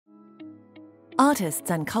Artists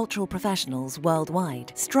and cultural professionals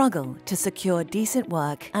worldwide struggle to secure decent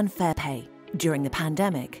work and fair pay. During the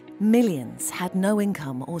pandemic, millions had no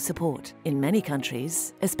income or support. In many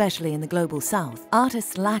countries, especially in the global south,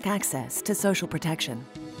 artists lack access to social protection.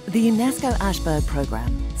 The UNESCO-Aschberg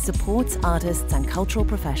program supports artists and cultural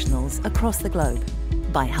professionals across the globe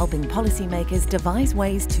by helping policymakers devise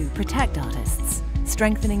ways to protect artists,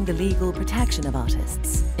 strengthening the legal protection of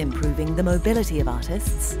artists, improving the mobility of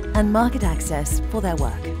artists, and market access for their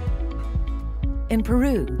work. In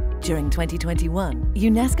Peru, during 2021,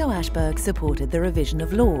 UNESCO-Aschberg supported the revision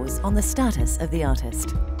of laws on the status of the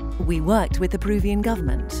artist. We worked with the Peruvian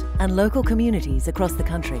government and local communities across the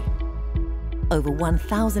country. Over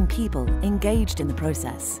 1,000 people engaged in the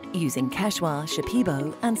process, using Quechua,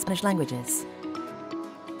 Shipibo, and Spanish languages.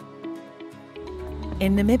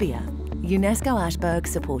 In Namibia, UNESCO-Aschberg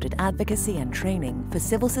supported advocacy and training for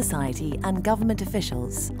civil society and government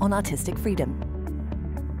officials on artistic freedom.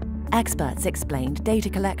 Experts explained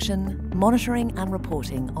data collection, monitoring and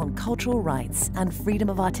reporting on cultural rights and freedom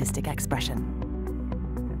of artistic expression.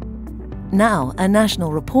 Now, a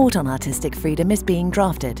national report on artistic freedom is being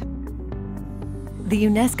drafted. The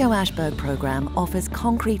UNESCO-Aschberg program offers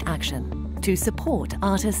concrete action to support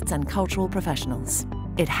artists and cultural professionals.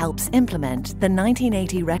 It helps implement the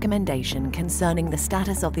 1980 recommendation concerning the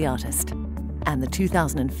status of the artist and the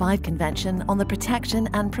 2005 Convention on the Protection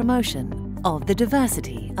and Promotion of the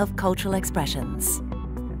Diversity of Cultural Expressions.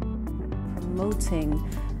 Promoting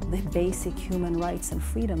the basic human rights and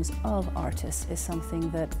freedoms of artists is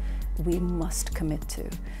something that we must commit to.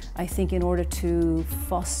 I think in order to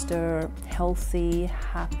foster healthy,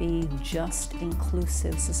 happy, just,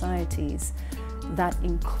 inclusive societies, that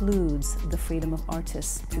includes the freedom of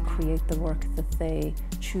artists to create the work that they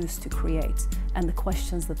choose to create and the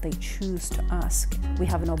questions that they choose to ask. We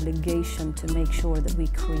have an obligation to make sure that we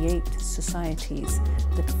create societies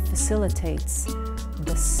that facilitates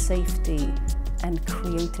the safety and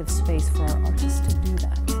creative space for our artists to do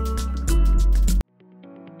that.